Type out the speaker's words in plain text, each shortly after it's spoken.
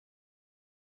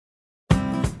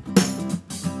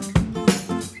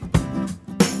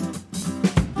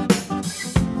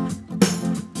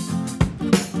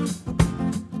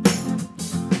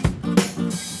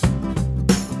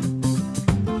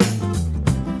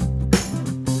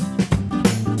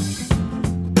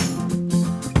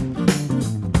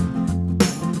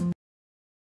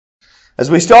As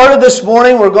we started this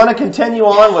morning, we're going to continue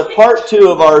on with part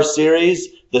 2 of our series,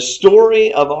 The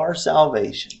Story of Our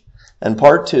Salvation. And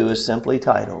part 2 is simply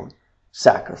titled,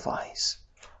 Sacrifice.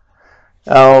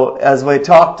 Now, as we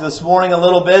talked this morning a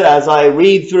little bit, as I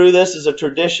read through this as a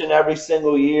tradition every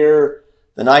single year,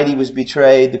 the night he was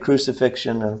betrayed, the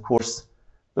crucifixion, and of course,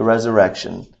 the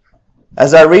resurrection.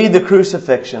 As I read the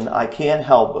crucifixion, I can't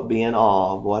help but be in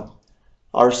awe of what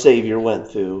our Savior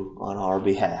went through on our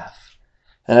behalf.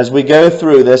 And as we go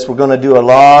through this, we're going to do a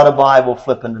lot of Bible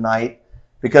flipping tonight,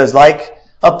 because like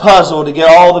a puzzle, to get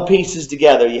all the pieces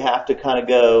together, you have to kind of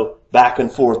go back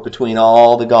and forth between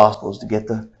all the Gospels to get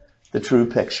the true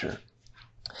picture.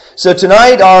 So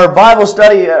tonight our Bible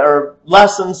study or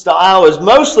lesson style is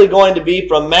mostly going to be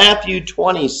from Matthew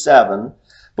 27,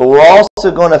 but we're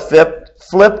also going to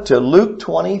flip to Luke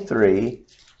 23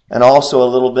 and also a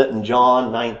little bit in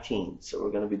John 19. So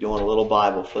we're going to be doing a little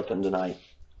Bible flipping tonight.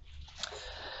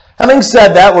 Having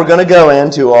said that, we're going to go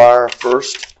into our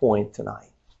first point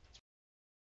tonight.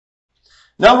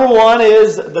 Number 1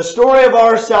 is the story of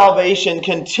our salvation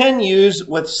continues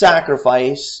with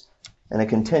sacrifice, and it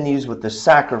continues with the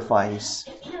sacrifice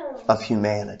of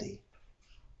humanity.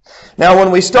 Now, when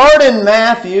we start in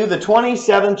Matthew, the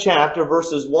 27th chapter,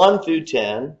 verses 1 through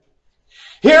 10,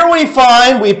 here we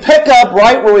pick up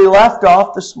right where we left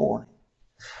off this morning.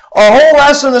 Our whole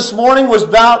lesson this morning was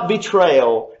about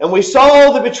betrayal. And we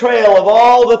saw the betrayal of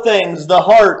all the things, the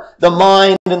heart, the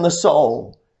mind, and the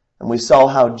soul. And we saw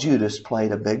how Judas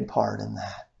played a big part in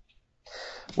that.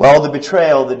 Well, the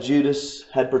betrayal that Judas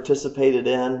had participated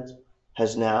in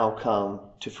has now come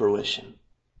to fruition.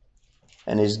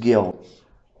 And his guilt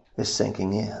is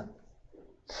sinking in.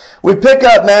 We pick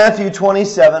up Matthew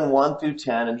 27, 1 through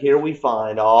 10, and here we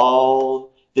find all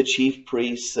the chief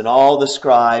priests and all the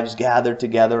scribes gathered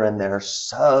together, and they're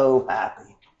so happy.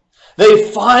 They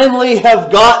finally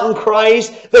have gotten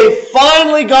Christ. They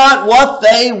finally got what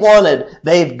they wanted.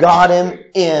 They've got him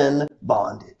in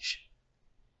bondage.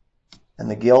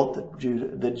 And the guilt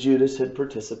that Judas had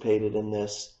participated in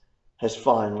this has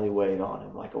finally weighed on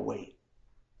him like a weight.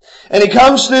 And he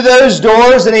comes through those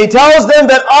doors and he tells them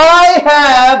that I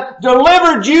have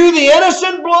delivered you the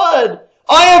innocent blood.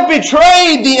 I have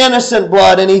betrayed the innocent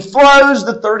blood. And he throws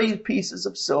the 30 pieces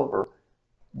of silver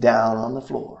down on the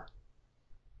floor.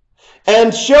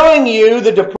 And showing you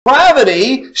the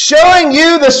depravity, showing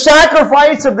you the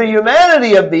sacrifice of the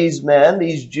humanity of these men,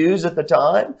 these Jews at the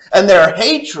time, and their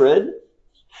hatred,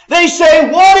 they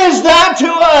say, what is that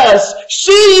to us?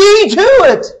 See ye to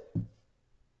it.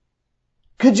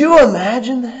 Could you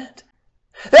imagine that?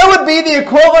 That would be the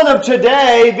equivalent of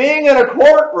today being in a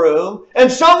courtroom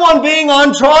and someone being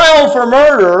on trial for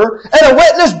murder, and a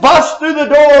witness busts through the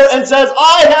door and says,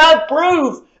 I have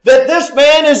proof that this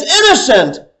man is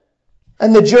innocent.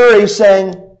 And the jury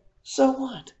saying, so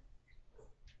what?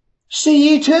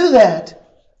 See ye to that.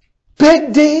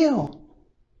 Big deal.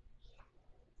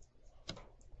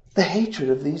 The hatred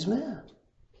of these men.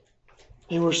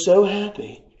 They were so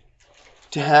happy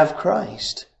to have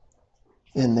Christ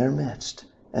in their midst.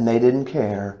 And they didn't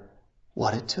care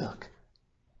what it took.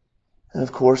 And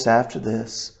of course, after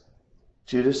this,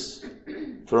 Judas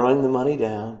throwing the money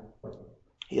down,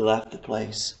 he left the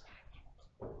place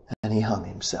and he hung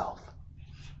himself.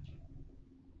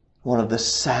 One of the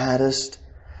saddest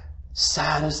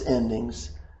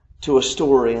endings to a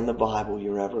story in the Bible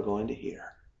you're ever going to hear.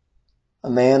 A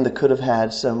man that could have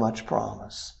had so much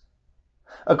promise.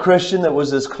 A Christian that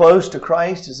was as close to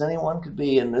Christ as anyone could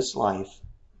be in this life.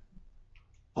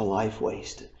 A life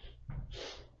wasted.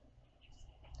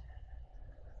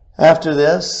 After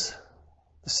this,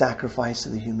 the sacrifice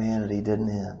of the humanity didn't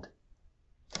end.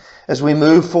 As we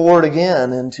move forward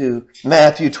again into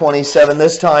Matthew 27,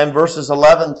 this time verses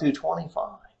 11 through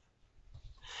 25.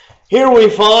 Here we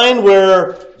find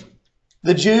where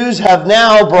the Jews have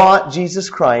now brought Jesus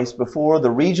Christ before the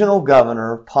regional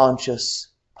governor Pontius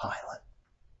Pilate,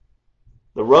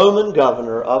 the Roman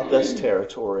governor of this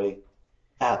territory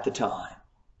at the time.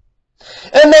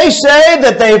 And they say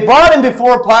that they brought him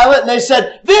before Pilate and they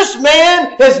said, this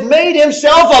man has made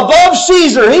himself above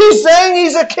Caesar. He's saying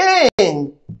he's a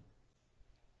king.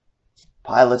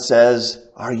 Pilate says,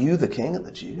 are you the king of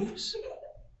the Jews?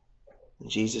 And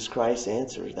Jesus Christ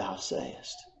answers, thou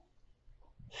sayest.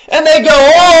 And they go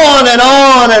on and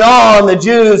on and on, the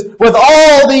Jews, with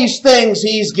all these things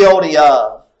he's guilty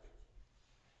of.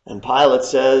 And Pilate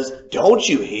says, don't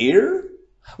you hear?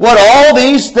 What all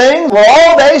these things, what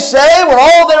all they say, what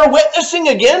all they're witnessing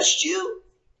against you?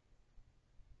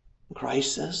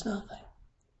 Christ says nothing.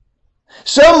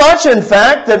 So much, in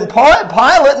fact, that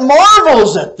Pilate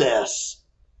marvels at this.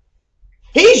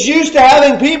 He's used to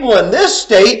having people in this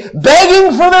state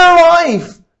begging for their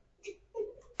life,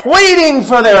 pleading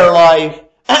for their life,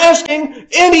 asking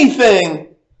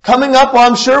anything, coming up,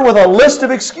 I'm sure, with a list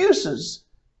of excuses.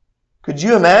 Could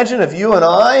you imagine if you and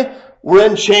I were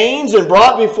in chains and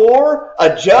brought before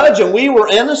a judge and we were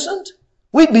innocent?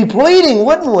 We'd be pleading,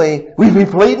 wouldn't we? We'd be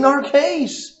pleading our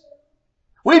case.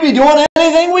 We'd be doing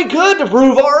anything we could to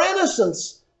prove our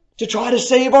innocence, to try to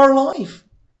save our life.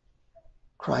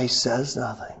 Christ says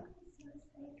nothing.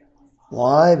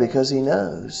 Why? Because He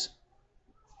knows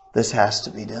this has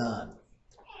to be done.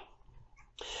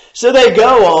 So they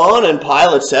go on, and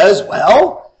Pilate says,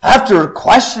 well, after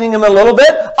questioning him a little bit,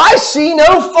 I see no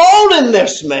fault in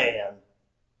this man.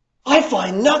 I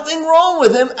find nothing wrong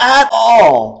with him at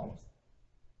all.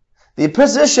 The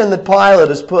position that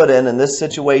Pilate is put in this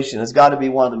situation has got to be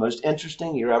one of the most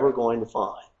interesting you're ever going to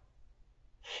find.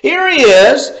 Here he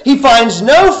is. He finds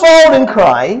no fault in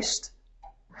Christ.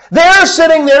 They're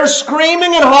sitting there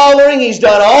screaming and hollering. He's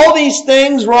done all these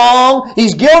things wrong.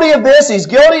 He's guilty of this. He's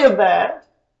guilty of that.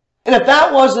 And if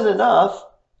that wasn't enough,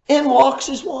 in walks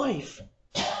his wife.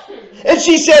 And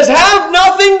she says, have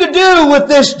nothing to do with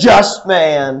this just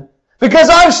man, because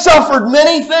I've suffered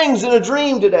many things in a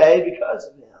dream today because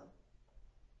of him.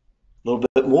 A little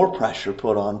bit more pressure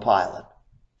put on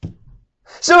Pilate.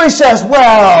 So he says,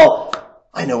 well,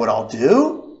 I know what I'll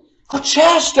do. I'll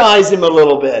chastise him a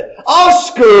little bit. I'll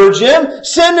scourge him,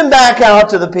 send him back out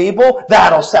to the people.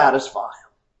 That'll satisfy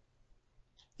him.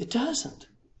 It doesn't.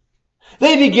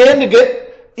 They begin to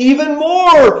get even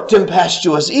more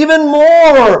tempestuous, even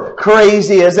more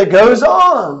crazy as it goes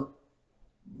on.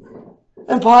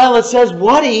 And Pilate says,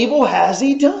 what evil has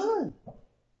he done?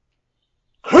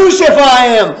 Crucify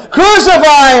him!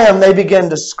 Crucify him! They begin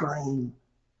to scream.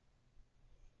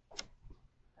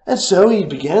 And so he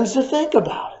begins to think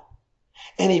about it.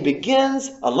 And he begins,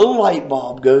 a little light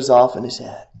bulb goes off in his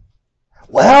head.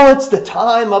 Well, it's the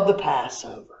time of the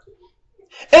Passover.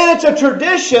 And it's a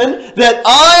tradition that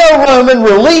I, a Roman,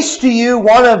 release to you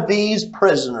one of these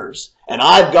prisoners. And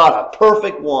I've got a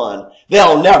perfect one.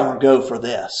 They'll never go for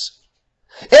this.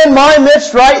 In my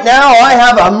midst right now, I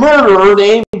have a murderer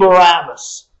named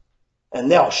Barabbas. And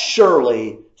they'll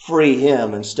surely free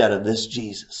him instead of this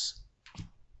Jesus.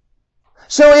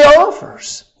 So he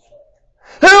offers.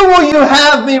 Who will you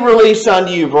have me release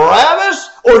unto you, Barabbas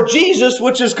or Jesus,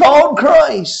 which is called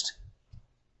Christ?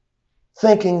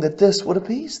 Thinking that this would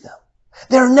appease them.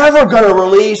 They're never going to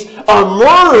release a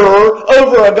murderer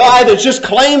over a guy that's just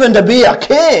claiming to be a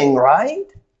king, right?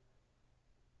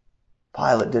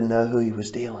 Pilate didn't know who he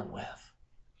was dealing with.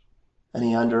 And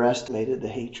he underestimated the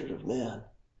hatred of men.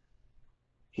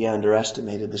 He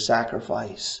underestimated the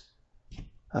sacrifice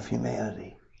of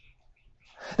humanity.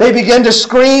 They begin to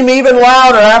scream even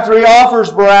louder after he offers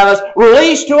Barabbas,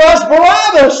 release to us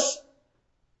Barabbas!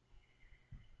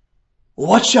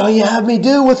 What shall you have me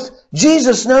do with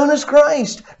Jesus known as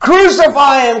Christ?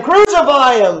 Crucify him!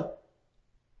 Crucify him!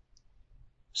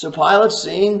 So Pilate,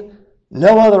 seeing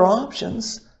no other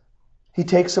options, he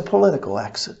takes a political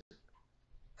exit.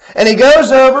 And he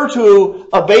goes over to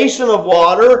a basin of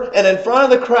water and in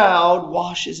front of the crowd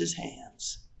washes his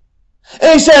hands.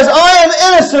 And he says, I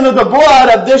am innocent of the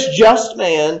blood of this just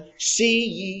man. See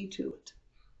ye to it.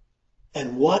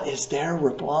 And what is their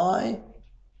reply?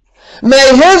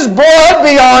 May his blood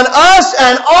be on us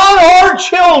and on our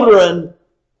children.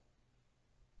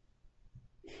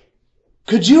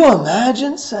 Could you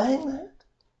imagine saying that?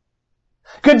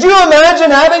 Could you imagine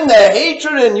having the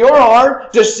hatred in your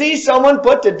heart to see someone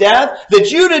put to death that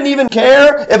you didn't even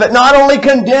care if it not only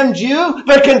condemned you,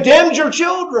 but condemned your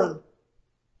children?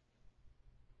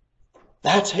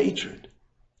 That's hatred.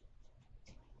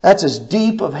 That's as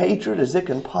deep of hatred as it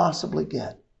can possibly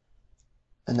get.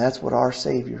 And that's what our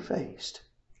Savior faced.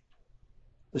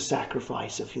 The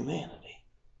sacrifice of humanity.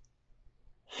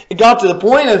 It got to the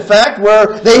point, in fact,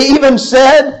 where they even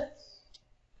said,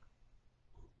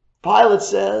 Pilate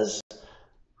says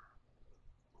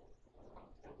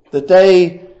that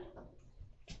they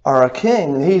are a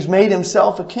king. He's made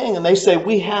himself a king. And they say,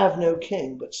 we have no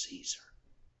king but Caesar.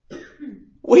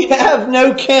 We have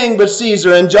no king but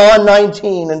Caesar in John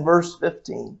 19 and verse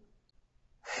 15.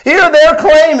 Here they're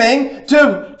claiming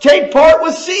to take part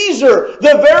with Caesar,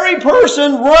 the very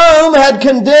person Rome had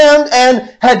condemned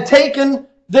and had taken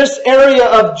this area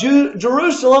of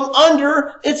Jerusalem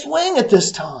under its wing at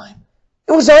this time.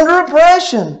 It was under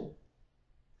oppression.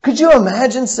 Could you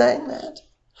imagine saying that?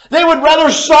 They would rather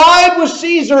side with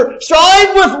Caesar,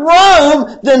 side with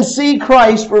Rome, than see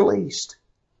Christ released.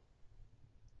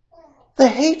 The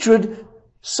hatred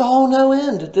saw no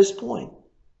end at this point.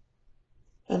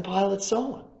 And Pilate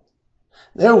saw it.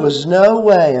 There was no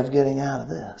way of getting out of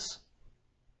this.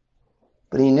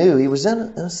 But he knew he was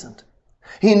innocent.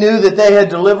 He knew that they had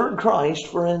delivered Christ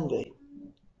for envy.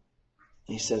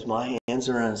 He says, my hands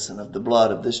are innocent of the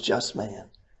blood of this just man.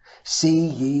 See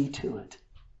ye to it.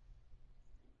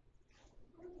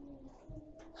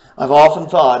 I've often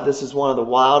thought this is one of the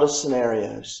wildest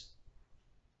scenarios.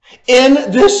 In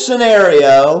this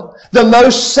scenario, the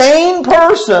most sane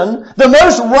person, the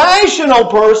most rational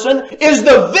person is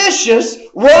the vicious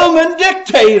Roman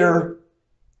dictator.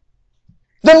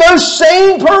 The most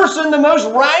sane person, the most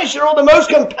rational, the most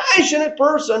compassionate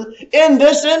person in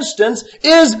this instance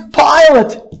is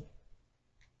Pilate.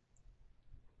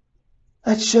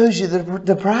 That shows you the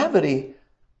depravity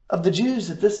of the Jews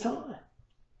at this time.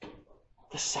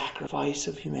 The sacrifice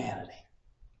of humanity.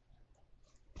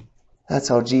 That's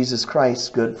how Jesus Christ's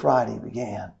Good Friday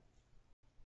began.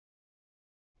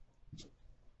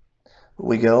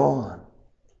 We go on.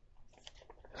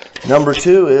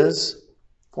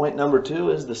 Point number two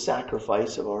is the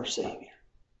sacrifice of our Savior.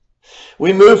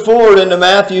 We move forward into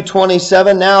Matthew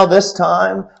 27. Now this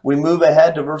time we move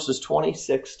ahead to verses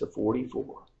 26 to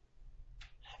 44.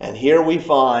 And here we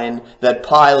find that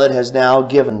Pilate has now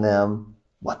given them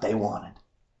what they wanted.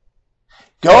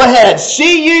 Go ahead,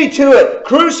 see ye to it.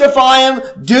 Crucify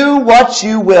him. Do what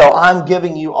you will. I'm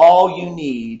giving you all you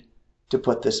need to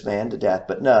put this man to death.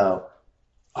 But no,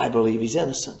 I believe he's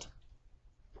innocent.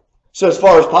 So as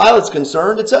far as Pilate's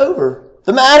concerned, it's over.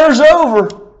 The matter's over.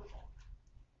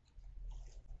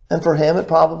 And for him, it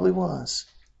probably was.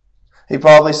 He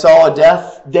probably saw a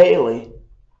death daily.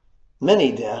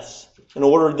 Many deaths. And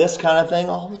ordered this kind of thing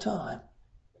all the time.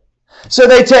 So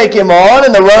they take him on,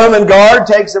 and the Roman guard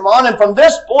takes him on. And from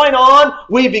this point on,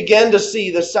 we begin to see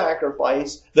the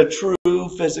sacrifice, the true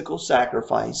physical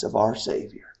sacrifice of our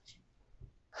Savior.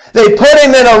 They put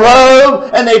him in a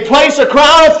robe, and they place a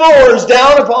crown of thorns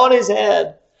down upon his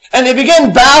head. And they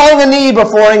begin bowing a knee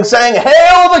before him, saying,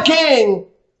 Hail the King!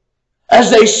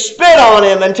 As they spit on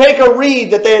him and take a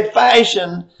reed that they had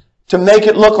fashioned to make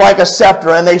it look like a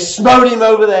scepter, and they smote him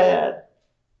over the head.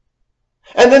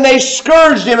 And then they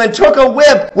scourged him and took a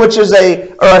whip,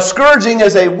 a scourging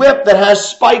is a whip that has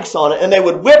spikes on it. And they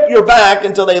would whip your back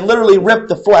until they literally ripped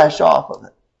the flesh off of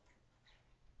it.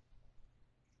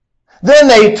 Then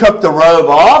they took the robe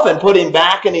off and put him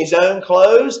back in his own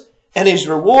clothes. And his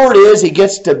reward is he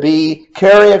gets to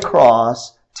carry a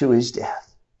cross to his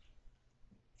death.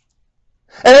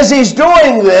 And as he's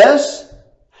doing this,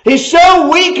 he's so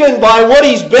weakened by what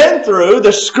he's been through,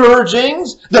 the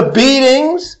scourgings, the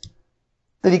beatings,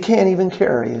 that he can't even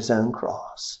carry his own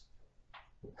cross.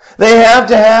 They have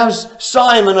to have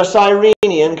Simon, a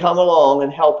Cyrenian, come along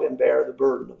and help him bear the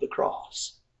burden of the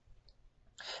cross.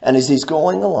 And as he's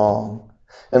going along,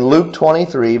 in Luke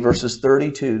 23, verses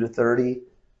 32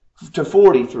 to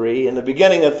 43, in the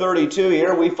beginning of 32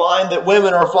 here, we find that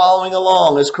women are following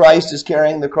along as Christ is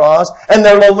carrying the cross, and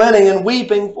they're lamenting and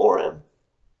weeping for him.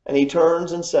 And he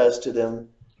turns and says to them,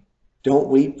 Don't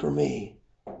weep for me,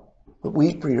 but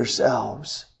weep for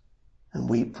yourselves and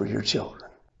weep for your children.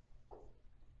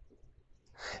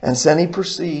 And then he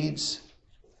proceeds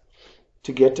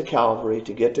to get to Calvary,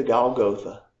 to get to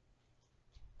Golgotha.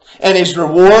 And his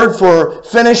reward for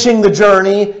finishing the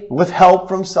journey with help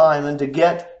from Simon to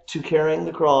get to carrying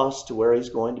the cross to where he's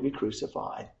going to be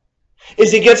crucified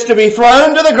is he gets to be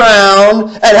thrown to the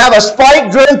ground and have a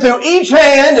spike driven through each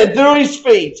hand and through his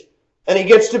feet. And he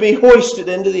gets to be hoisted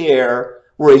into the air,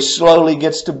 where he slowly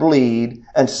gets to bleed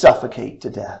and suffocate to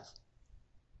death.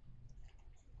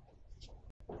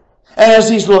 And as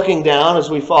he's looking down,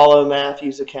 as we follow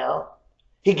Matthew's account,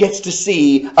 he gets to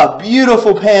see a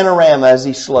beautiful panorama as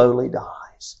he slowly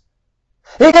dies.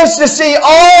 He gets to see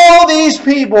all these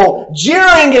people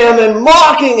jeering him and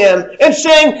mocking him and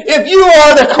saying, If you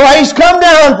are the Christ, come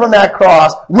down from that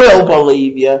cross. We'll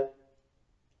believe you.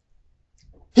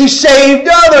 He saved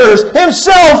others.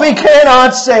 Himself he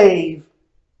cannot save.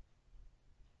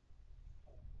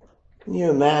 Can you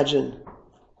imagine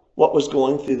what was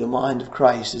going through the mind of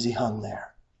Christ as he hung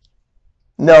there?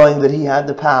 Knowing that he had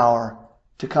the power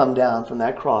to come down from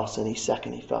that cross any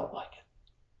second he felt like it.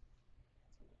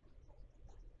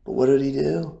 But what did he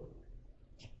do?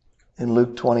 In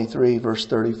Luke 23, verse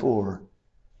 34,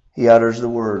 he utters the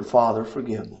word, Father,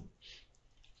 forgive them,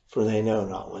 for they know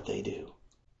not what they do.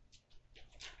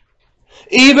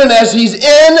 Even as he's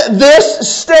in this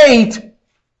state,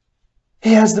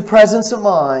 he has the presence of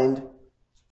mind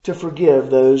to forgive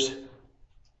those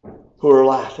who are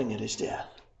laughing at his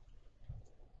death.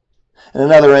 And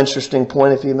another interesting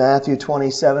point, if you Matthew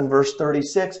 27, verse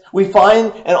 36, we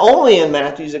find, and only in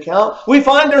Matthew's account, we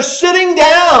find they're sitting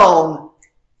down.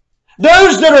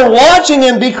 Those that are watching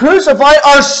him be crucified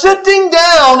are sitting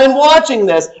down and watching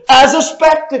this as a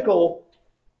spectacle.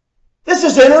 This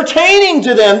is entertaining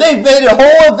to them. They've made a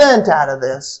whole event out of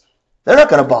this. They're not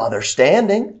going to bother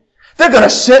standing. They're going to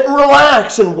sit and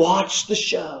relax and watch the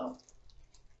show.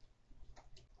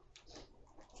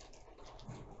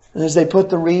 And as they put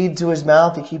the reed to his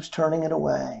mouth, he keeps turning it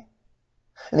away.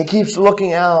 And he keeps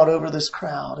looking out over this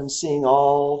crowd and seeing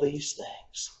all these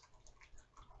things.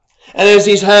 And as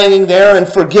he's hanging there and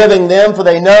forgiving them, for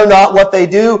they know not what they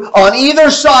do, on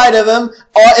either side of him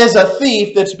is a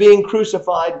thief that's being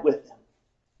crucified with him.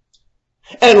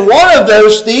 And one of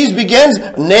those thieves begins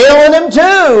nailing him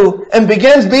too, and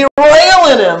begins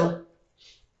berailing him.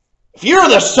 If you're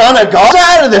the Son of God,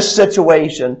 get out of this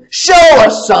situation. Show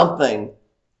us something.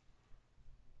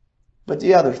 But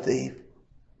the other thief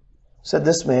said,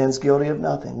 this man's guilty of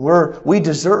nothing. We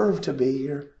deserve to be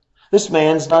here. This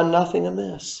man's done nothing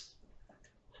amiss.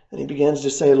 And he begins to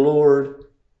say, Lord,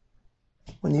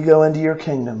 when you go into your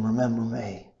kingdom, remember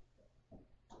me.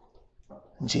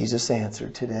 And Jesus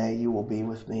answered, today you will be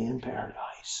with me in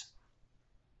paradise.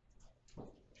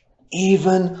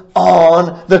 Even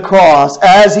on the cross,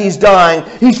 as he's dying,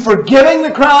 he's forgiving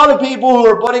the crowd of people who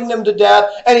are putting them to death,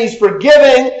 and he's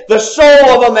forgiving the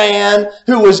soul of a man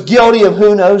who was guilty of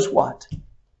who knows what.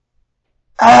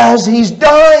 As he's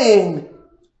dying.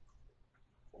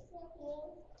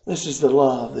 This is the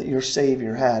love that your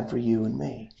Savior had for you and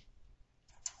me.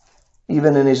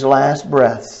 Even in his last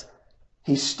breaths,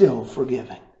 he's still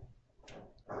forgiving.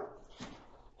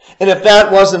 And if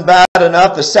that wasn't bad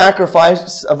enough, the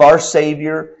sacrifice of our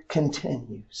Savior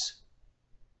continues.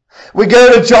 We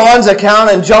go to John's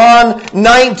account in John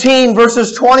 19,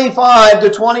 verses 25 to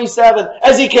 27.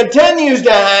 As he continues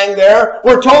to hang there,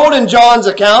 we're told in John's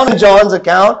account,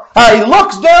 how he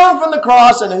looks down from the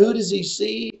cross, and who does he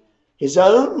see? His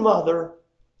own mother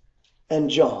and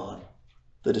John,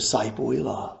 the disciple he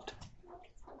loved.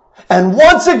 And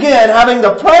once again, having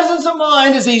the presence of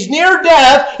mind as he's near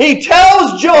death, he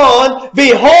tells John,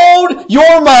 behold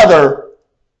your mother.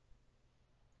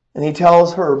 And he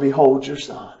tells her, behold your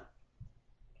son.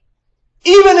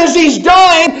 Even as he's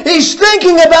dying, he's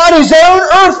thinking about his own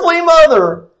earthly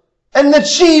mother and that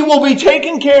she will be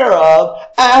taken care of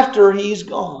after he's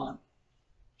gone.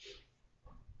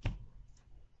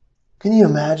 Can you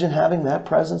imagine having that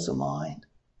presence of mind?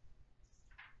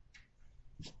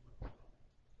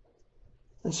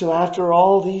 And so after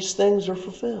all these things are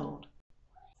fulfilled,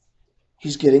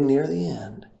 he's getting near the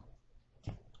end.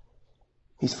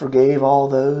 He forgave all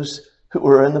those who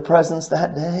were in the presence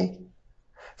that day.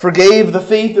 Forgave the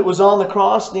thief that was on the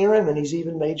cross near him, and he's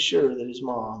even made sure that his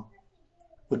mom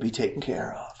would be taken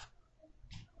care of.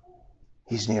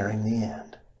 He's nearing the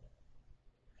end.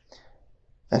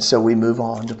 And so we move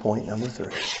on to point number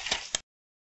 3.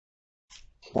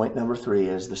 Point number 3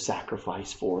 is the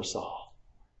sacrifice for us all.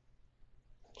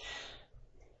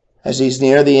 As he's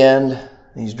near the end,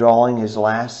 he's drawing his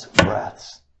last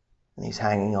breaths, and he's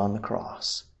hanging on the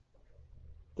cross.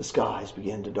 The skies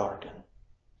begin to darken.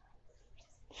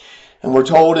 And we're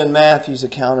told in Matthew's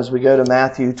account, as we go to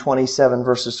Matthew 27,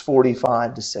 verses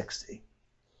 45 to 60.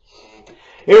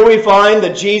 Here we find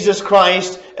that Jesus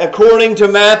Christ, according to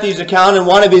Matthew's account, in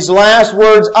one of his last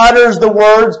words, utters the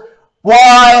words,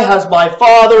 why has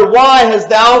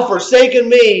thou forsaken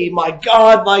me? My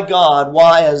God,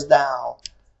 why hast thou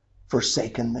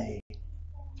forsaken me?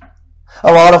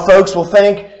 A lot of folks will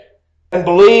think and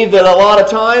believe that a lot of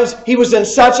times he was in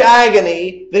such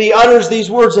agony that he utters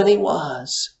these words, and he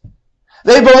was.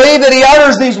 They believe that he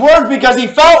utters these words because he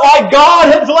felt like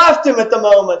God had left him at the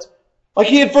moment, like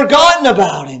he had forgotten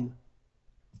about him.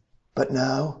 But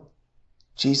no,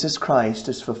 Jesus Christ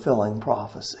is fulfilling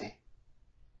prophecy.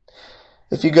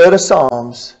 If you go to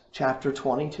Psalms chapter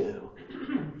 22,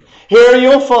 here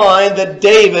you'll find that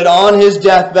David on his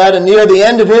deathbed and near the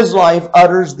end of his life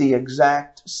utters the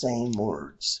exact same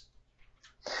words.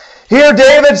 Here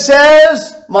David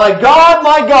says, my God,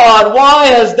 why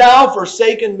hast thou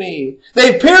forsaken me?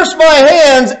 They've pierced my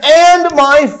hands and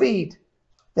my feet.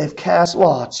 They've cast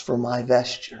lots for my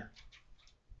vesture.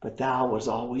 But thou was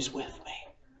always with me.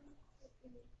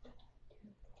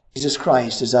 Jesus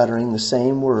Christ is uttering the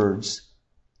same words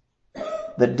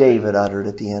that David uttered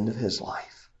at the end of his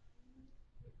life.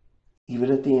 Even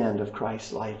at the end of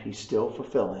Christ's life, he's still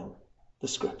fulfilling the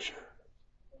Scripture.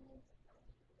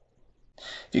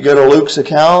 If you go to Luke's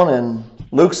account,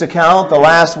 the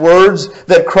last words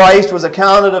that Christ was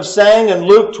accounted of saying in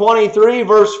Luke 23,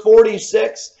 verse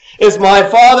 46, is, my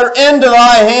Father, into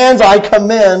thy hands I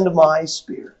commend my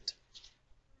spirit.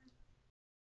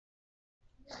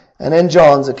 And in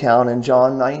John's account, in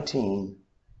John 19,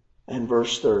 And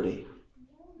verse 30,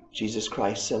 Jesus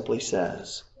Christ simply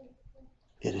says,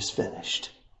 "It is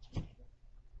finished."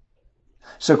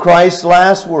 So Christ's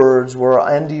last words were,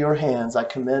 "Into your hands I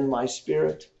commend my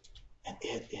spirit, and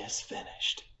it is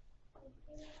finished."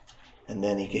 And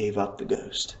then he gave up the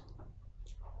ghost.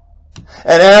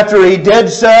 And after he did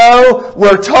so,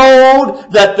 we're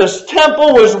told that this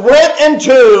temple was rent in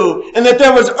two, and that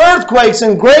there was earthquakes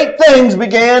and great things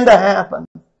began to happen.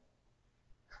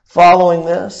 Following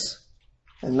this,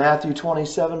 in Matthew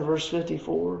 27, verse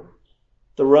 54,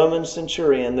 the Roman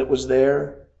centurion that was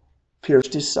there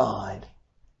pierced his side,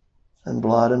 and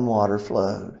blood and water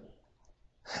flowed.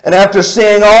 And after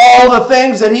seeing all the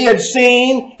things that he had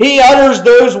seen, he utters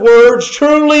those words,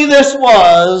 "Truly this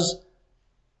was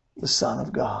the Son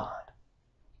of God."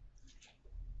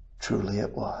 Truly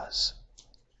it was.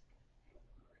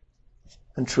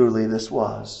 And truly this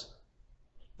was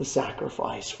the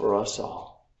sacrifice for us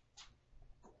all.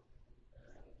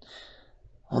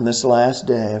 On this last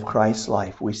day of Christ's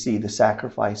life, we see the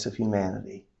sacrifice of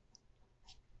humanity.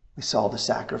 We saw the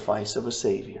sacrifice of a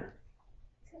Savior.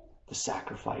 The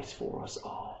sacrifice for us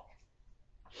all.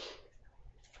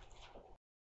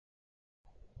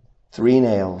 3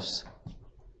 nails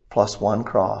plus 1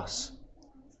 cross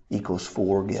equals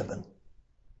 4 given.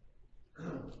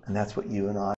 And that's what you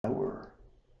and I were.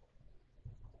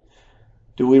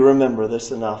 Do we remember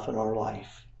this enough in our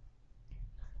life?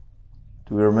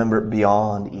 Do we remember it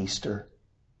beyond Easter,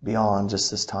 beyond just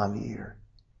this time of year?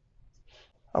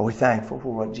 Are we thankful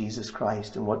for what Jesus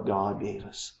Christ and what God gave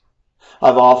us?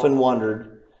 I've often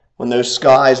wondered, when those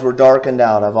skies were darkened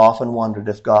out, I've often wondered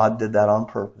if God did that on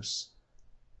purpose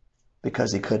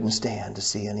because he couldn't stand to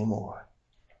see any more.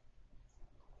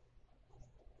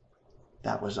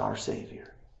 That was our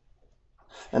Savior.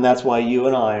 And that's why you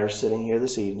and I are sitting here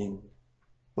this evening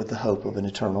with the hope of an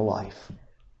eternal life.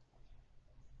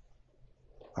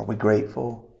 Are we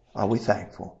grateful? Are we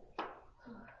thankful?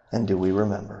 And do we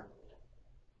remember?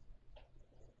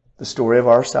 The story of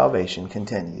our salvation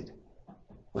continued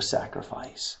with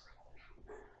sacrifice.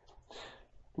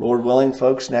 Lord willing,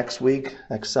 folks, next week,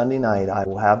 next Sunday night, I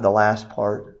will have the last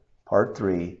part, part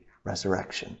 3,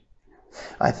 resurrection.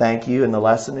 I thank you, and the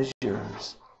lesson is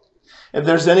yours. If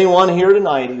there's anyone here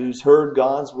tonight who's heard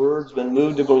God's words, been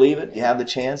moved to believe it, you have the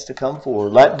chance to come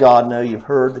forward. Let God know you've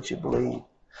heard, that you believe.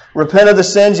 Repent of the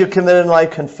sins you've committed in life,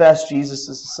 confess Jesus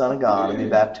as the Son of God, and be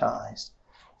baptized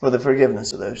for the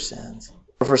forgiveness of those sins.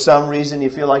 Or for some reason you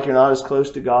feel like you're not as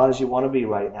close to God as you want to be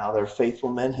right now, there are faithful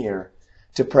men here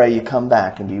to pray you come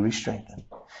back and be re-strengthened.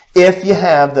 If you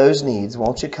have those needs,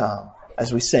 won't you come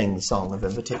as we sing the song of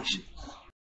invitation?